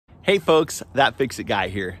Hey folks, That Fix It Guy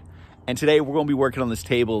here. And today we're gonna be working on this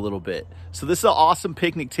table a little bit. So this is an awesome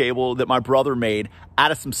picnic table that my brother made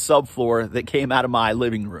out of some subfloor that came out of my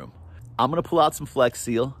living room. I'm gonna pull out some Flex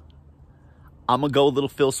Seal. I'm gonna go a little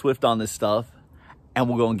Phil Swift on this stuff and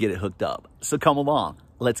we're gonna get it hooked up. So come along,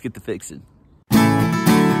 let's get to fixing.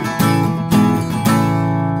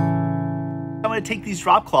 I'm gonna take these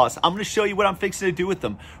drop cloths. I'm gonna show you what I'm fixing to do with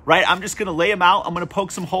them, right? I'm just gonna lay them out. I'm gonna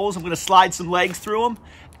poke some holes. I'm gonna slide some legs through them.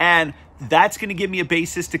 And that's gonna give me a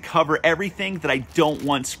basis to cover everything that I don't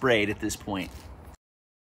want sprayed at this point.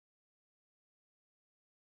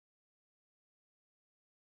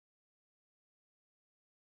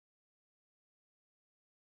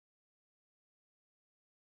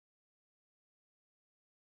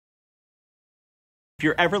 If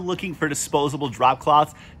you're ever looking for disposable drop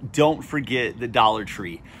cloths, don't forget the Dollar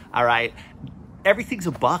Tree, all right? Everything's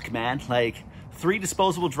a buck, man. Like 3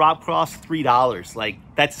 disposable drop cloths, $3. Like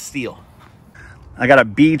that's a steal. I got a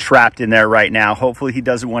bee trapped in there right now. Hopefully he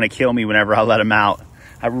doesn't want to kill me whenever I let him out.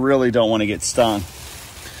 I really don't want to get stung.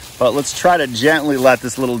 But let's try to gently let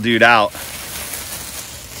this little dude out.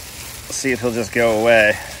 Let's see if he'll just go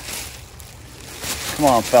away. Come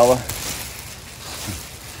on, fella.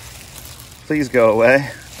 Please go away.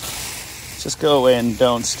 Just go away and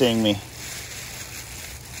don't sting me.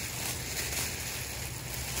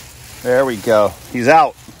 There we go. He's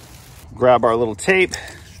out. Grab our little tape.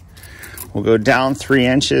 We'll go down 3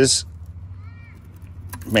 inches.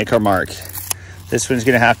 Make our mark. This one's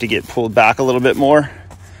gonna have to get pulled back a little bit more.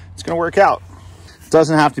 It's gonna work out. It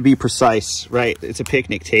doesn't have to be precise, right? It's a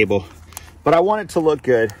picnic table, but I want it to look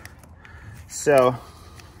good. So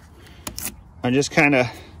I'm just kind of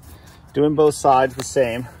doing both sides the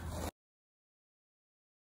same.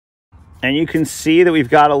 And you can see that we've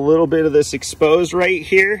got a little bit of this exposed right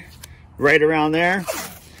here, right around there.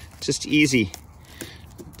 Just easy.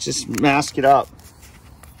 Just mask it up.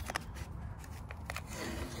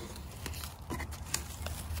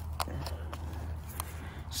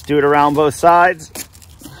 Just do it around both sides.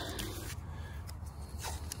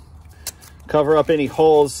 Cover up any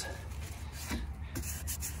holes.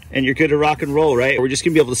 And you're good to rock and roll, right? We're just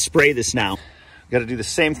gonna be able to spray this now. Got to do the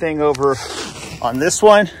same thing over on this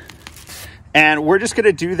one. And we're just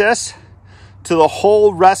gonna do this to the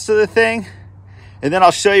whole rest of the thing. And then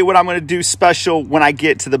I'll show you what I'm gonna do special when I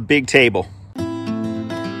get to the big table.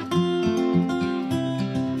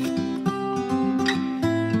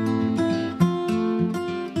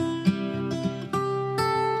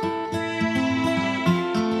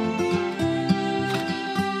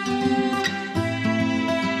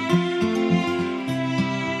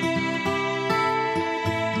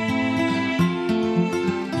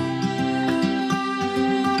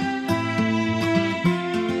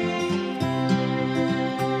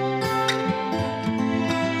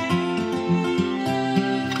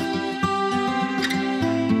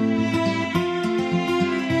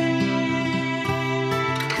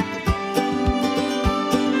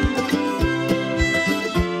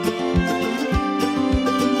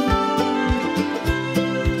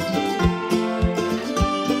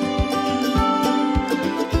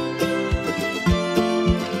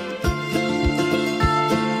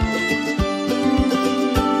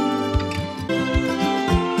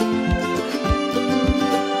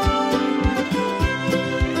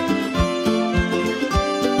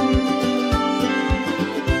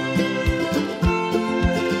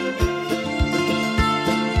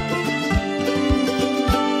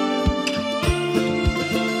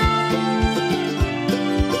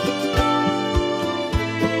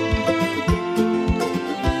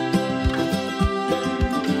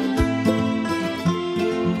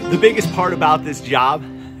 The biggest part about this job,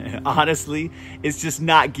 honestly, is just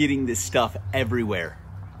not getting this stuff everywhere,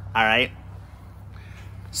 all right?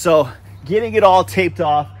 So getting it all taped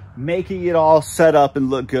off, making it all set up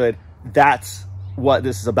and look good, that's what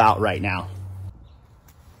this is about right now.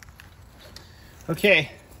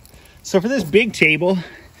 Okay, so for this big table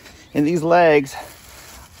and these legs,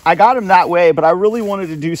 I got them that way, but I really wanted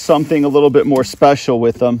to do something a little bit more special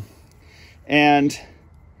with them. And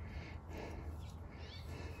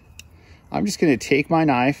I'm just gonna take my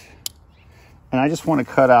knife and I just wanna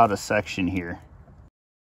cut out a section here.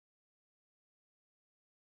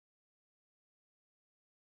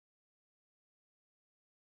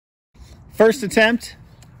 First attempt,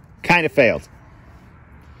 kind of failed.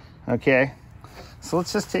 Okay, so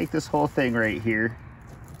let's just take this whole thing right here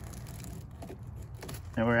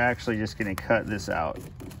and we're actually just gonna cut this out.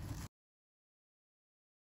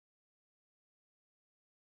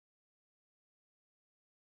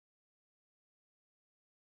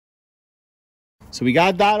 So we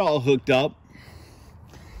got that all hooked up.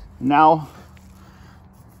 Now,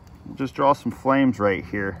 we'll just draw some flames right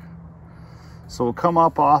here. So we'll come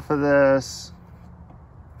up off of this,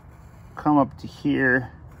 come up to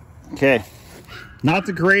here. Okay, not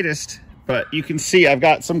the greatest, but you can see I've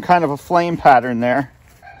got some kind of a flame pattern there.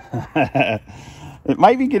 It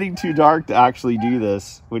might be getting too dark to actually do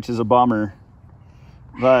this, which is a bummer.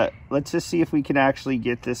 But let's just see if we can actually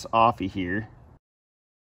get this off of here.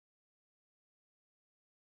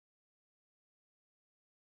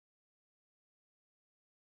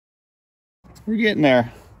 We're getting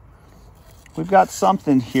there. We've got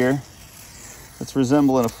something here that's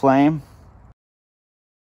resembling a flame.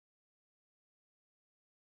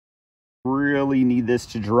 Really need this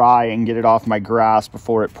to dry and get it off my grass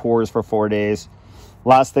before it pours for 4 days.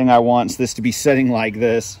 Last thing I want is this to be sitting like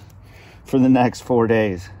this for the next 4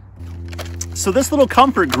 days. So this little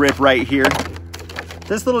comfort grip right here,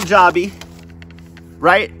 this little jobby,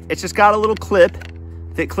 right? It's just got a little clip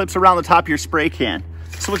that clips around the top of your spray can.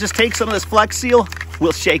 So we'll just take some of this Flex Seal,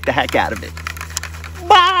 we'll shake the heck out of it.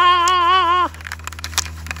 Bah!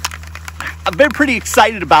 I've been pretty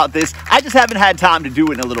excited about this. I just haven't had time to do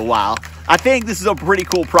it in a little while. I think this is a pretty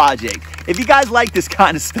cool project. If you guys like this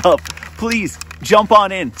kind of stuff, please jump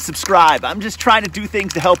on in, subscribe. I'm just trying to do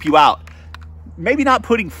things to help you out. Maybe not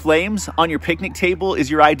putting flames on your picnic table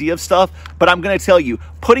is your idea of stuff, but I'm gonna tell you,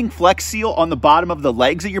 putting Flex Seal on the bottom of the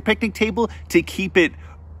legs of your picnic table to keep it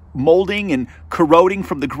molding and corroding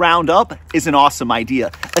from the ground up is an awesome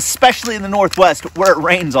idea, especially in the Northwest where it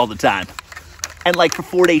rains all the time and like for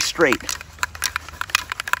 4 days straight.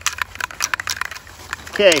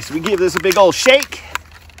 Okay, so we give this a big old shake,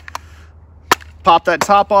 pop that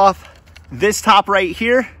top off. This top right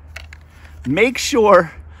here, make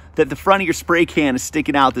sure that the front of your spray can is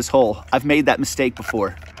sticking out this hole. I've made that mistake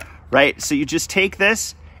before, right? So you just take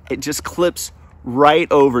this, it just clips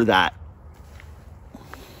right over that.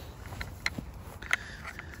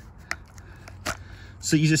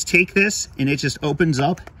 So you just take this and it just opens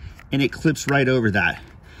up and it clips right over that.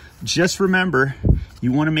 Just remember,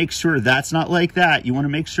 you want to make sure that's not like that. You want to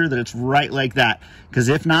make sure that it's right like that, because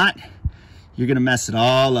if not, you're going to mess it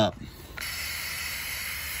all up.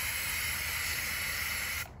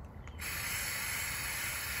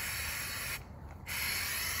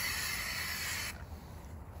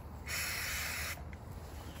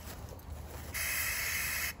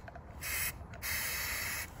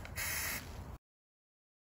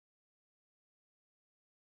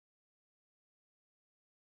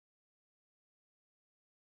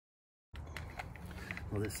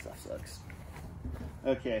 Well, this stuff sucks.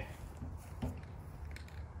 Okay.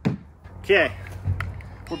 Okay,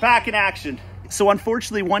 we're back in action. So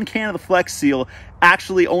unfortunately, one can of the Flex Seal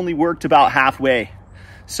actually only worked about halfway.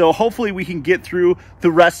 So hopefully we can get through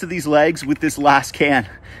the rest of these legs with this last can,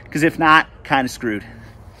 because if not, kind of screwed.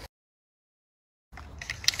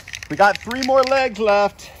 We got 3 more legs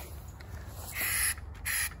left.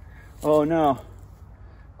 Oh no.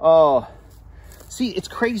 Oh, see, it's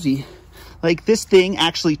crazy. Like, this thing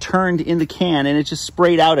actually turned in the can and it just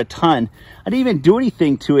sprayed out a ton. I didn't even do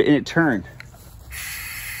anything to it and it turned.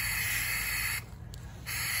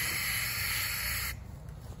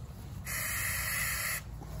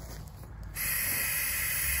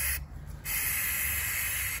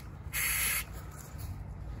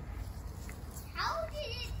 How did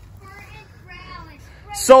it turn brown?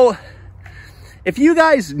 So, if you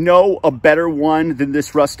guys know a better one than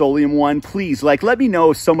this Rust-Oleum one, please, like, let me know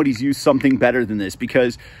if somebody's used something better than this,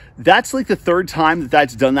 because that's like the 3rd time that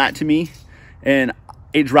that's done that to me, and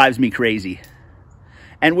it drives me crazy.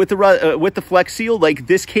 And with the Flex Seal, like,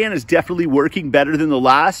 this can is definitely working better than the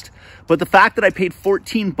last, but the fact that I paid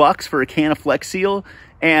 14 bucks for a can of Flex Seal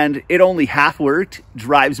and it only half worked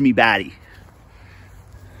drives me batty.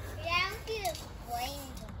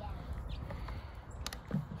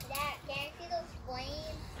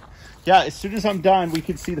 Yeah, as soon as I'm done, we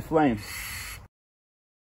can see the flames.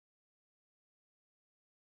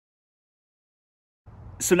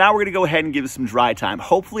 So now we're gonna go ahead and give it some dry time.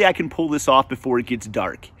 Hopefully I can pull this off before it gets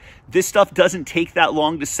dark. This stuff doesn't take that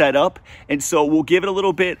long to set up, and so we'll give it a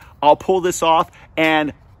little bit. I'll pull this off,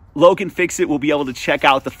 and Logan Fix It will be able to check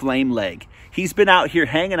out the flame leg. He's been out here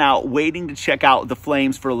hanging out, waiting to check out the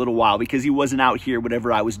flames for a little while because he wasn't out here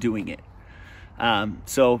whenever I was doing it.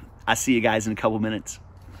 So I'll see you guys in a couple minutes.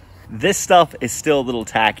 This stuff is still a little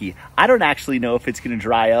tacky. I don't actually know if it's gonna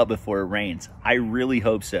dry up before it rains. I really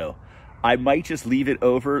hope so. I might just leave it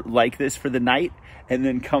over like this for the night and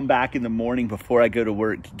then come back in the morning before I go to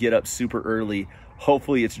work, get up super early.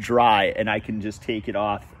 Hopefully it's dry and I can just take it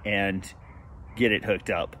off and get it hooked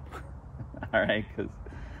up. All right, because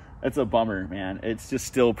that's a bummer, man. It's just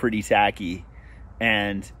still pretty tacky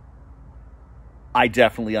and I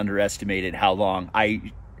definitely underestimated how long.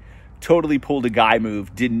 I totally pulled a guy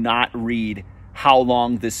move, did not read how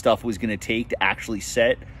long this stuff was going to take to actually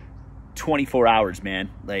set. 24 hours, man.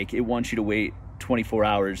 Like, it wants you to wait 24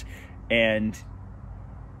 hours, and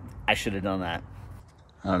I should have done that.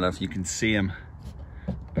 I don't know if you can see him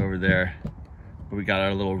over there, but we got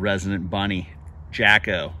our little resident bunny,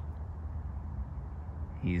 Jacko.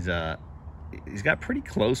 He's got pretty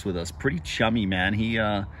close with us, pretty chummy, man.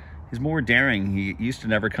 He's more daring. He used to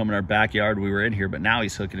never come in our backyard when we were in here, but now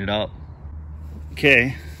he's hooking it up.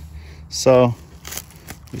 Okay, so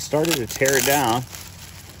we started to tear it down.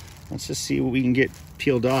 Let's just see what we can get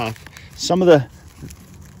peeled off. Some of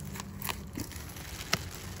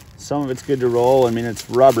it's good to roll. I mean, it's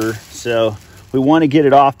rubber, so we want to get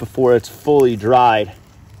it off before it's fully dried,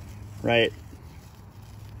 right?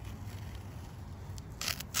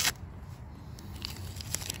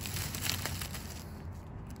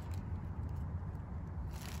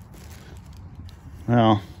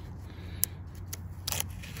 Well,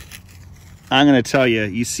 I'm going to tell you,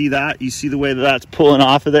 you see that? You see the way that that's pulling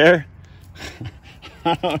off of there?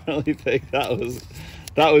 I don't really think that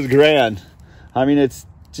was grand. I mean, it's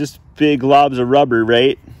just big globs of rubber,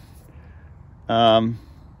 right?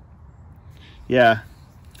 Yeah.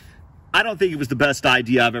 I don't think it was the best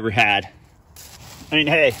idea I've ever had. I mean,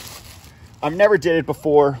 hey, I've never did it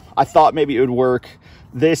before. I thought maybe it would work.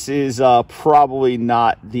 This is probably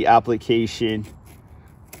not the application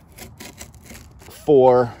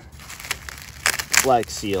for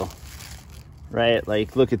Flex Seal, right?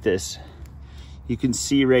 Like, look at this. You can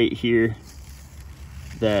see right here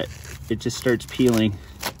that it just starts peeling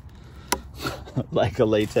like a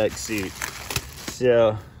latex suit.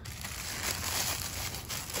 So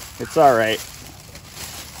it's all right.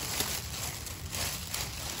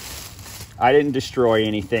 I didn't destroy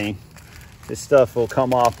anything. This stuff will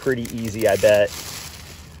come off pretty easy, I bet.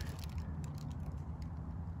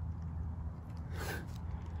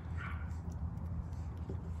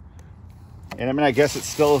 And I mean, I guess it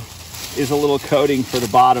still is a little coating for the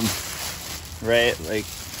bottom, right? Like,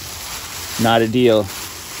 not a deal.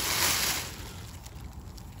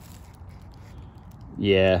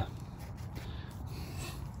 Yeah.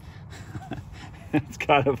 It's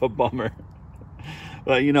kind of a bummer.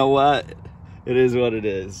 But you know what? It is what it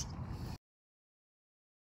is.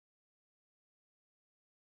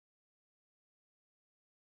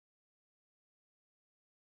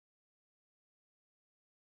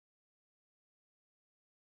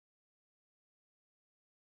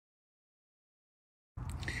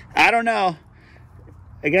 I don't know.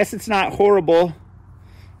 I guess it's not horrible.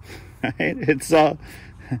 Right? It's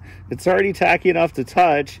already tacky enough to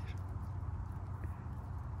touch.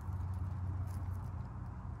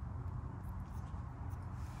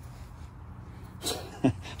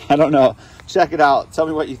 I don't know. Check it out. Tell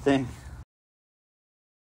me what you think.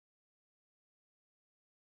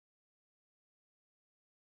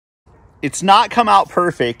 It's not come out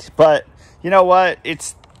perfect, but you know what?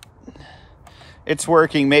 It's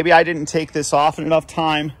working. Maybe I didn't take this off in enough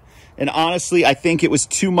time. And honestly, I think it was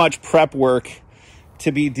too much prep work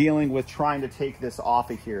to be dealing with trying to take this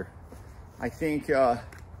off of here. I think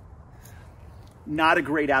not a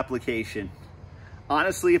great application.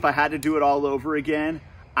 Honestly, if I had to do it all over again,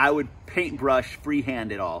 I would paintbrush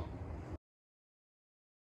freehand it all.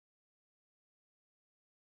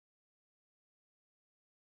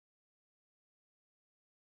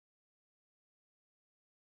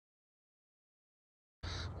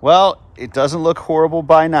 Well, it doesn't look horrible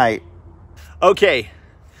by night. Okay,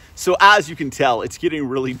 so as you can tell, it's getting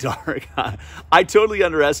really dark. I totally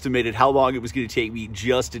underestimated how long it was going to take me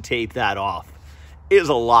just to tape that off. It was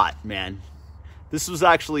a lot, man. This was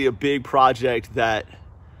actually a big project that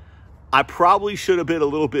I probably should have been a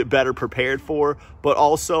little bit better prepared for, but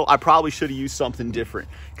also I probably should have used something different.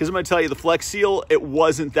 Because I'm going to tell you, the Flex Seal, it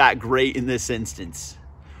wasn't that great in this instance,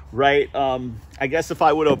 right? I guess if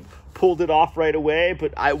I would have pulled it off right away,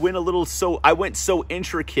 but I went so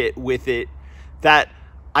intricate with it that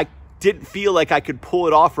I didn't feel like I could pull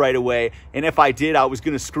it off right away, and if I did, I was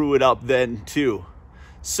going to screw it up then too.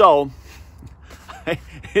 So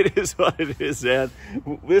it is what it is, man.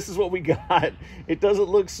 This is what we got. It doesn't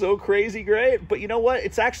look so crazy great, but you know what?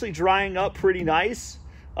 It's actually drying up pretty nice.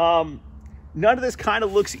 None of this kind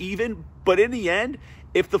of looks even, but in the end,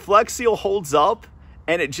 if the Flex Seal holds up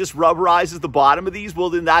and it just rubberizes the bottom of these, well,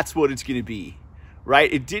 then that's what it's going to be,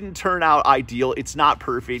 right? It didn't turn out ideal. It's not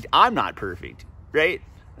perfect. I'm not perfect, right?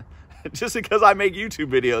 Just because I make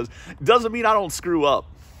YouTube videos doesn't mean I don't screw up.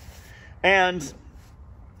 And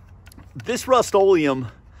this Rust-Oleum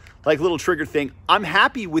like little trigger thing. I'm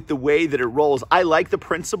happy with the way that it rolls. I like the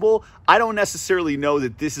principle. I don't necessarily know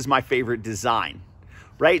that this is my favorite design,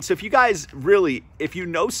 right? So if you guys really, if you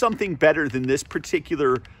know something better than this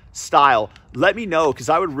particular style, let me know, because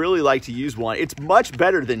I would really like to use one. It's much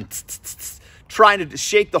better than trying to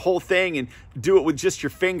shake the whole thing and do it with just your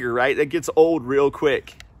finger, right? That gets old real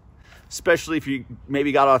quick, especially if you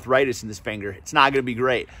maybe got arthritis in this finger. It's not going to be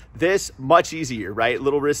great. This, much easier, right?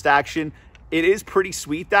 Little wrist action. It is pretty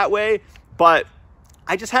sweet that way, but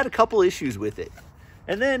I just had a couple issues with it.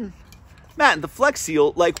 And then, man, the Flex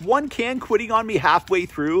Seal, like one can quitting on me halfway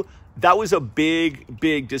through, that was a big,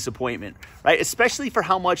 big disappointment, right? Especially for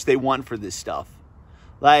how much they want for this stuff.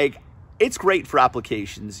 Like, it's great for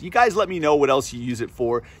applications. You guys let me know what else you use it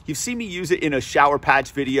for. You've seen me use it in a shower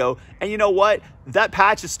patch video, and you know what? That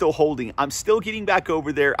patch is still holding. I'm still getting back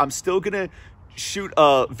over there. I'm still gonna shoot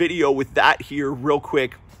a video with that here real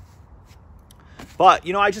quick. But,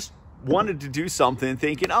 you know, I just wanted to do something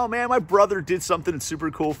thinking, oh man, my brother did something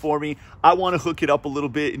super cool for me. I want to hook it up a little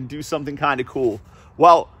bit and do something kind of cool.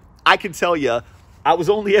 Well, I can tell you, I was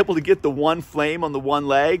only able to get the one flame on the one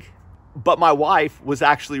leg, but my wife was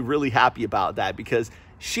actually really happy about that because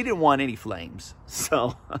she didn't want any flames.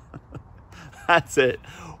 So that's it.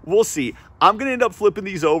 We'll see. I'm going to end up flipping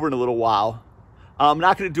these over in a little while. I'm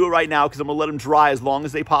not going to do it right now because I'm going to let them dry as long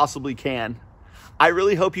as they possibly can. I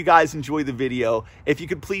really hope you guys enjoy the video. If you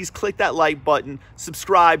could please click that like button,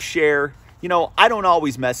 subscribe, share. You know, I don't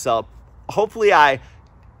always mess up. Hopefully I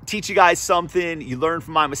teach you guys something. You learn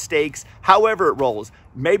from my mistakes. However it rolls.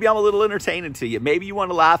 Maybe I'm a little entertaining to you. Maybe you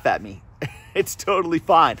want to laugh at me. It's totally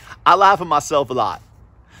fine. I laugh at myself a lot.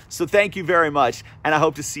 So thank you very much, and I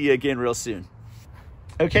hope to see you again real soon.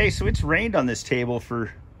 Okay, so it's rained on this table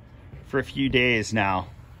for a few days now,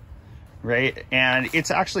 right? And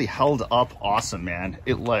it's actually held up awesome, man.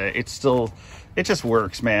 It just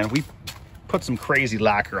works, man. We put some crazy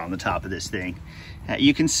lacquer on the top of this thing.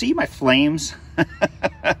 You can see my flames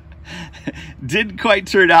didn't quite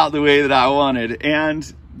turn out the way that I wanted,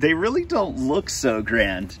 and they really don't look so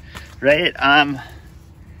grand, right?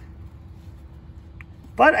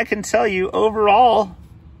 But I can tell you overall,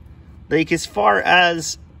 like as far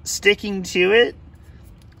as sticking to it,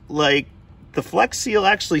 like the Flex Seal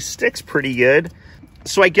actually sticks pretty good.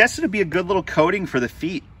 So I guess it'd be a good little coating for the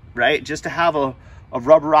feet, right? Just to have a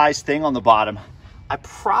rubberized thing on the bottom. I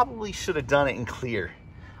probably should have done it in clear.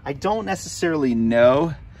 I don't necessarily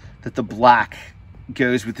know that the black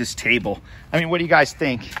goes with this table. I mean, what do you guys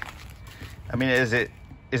think? I mean, is it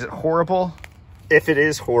horrible? If it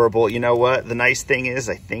is horrible, you know what? The nice thing is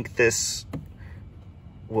I think this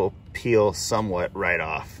will peel somewhat right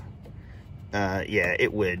off. Yeah,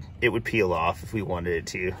 it would peel off if we wanted it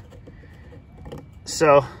to.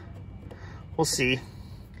 So we'll see.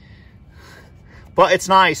 But it's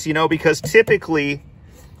nice, you know, because typically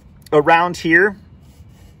around here,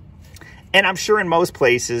 and I'm sure in most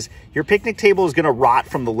places, your picnic table is going to rot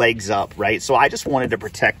from the legs up, right? So I just wanted to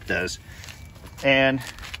protect those. And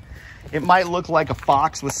it might look like a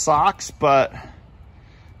fox with socks, but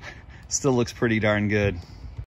still looks pretty darn good.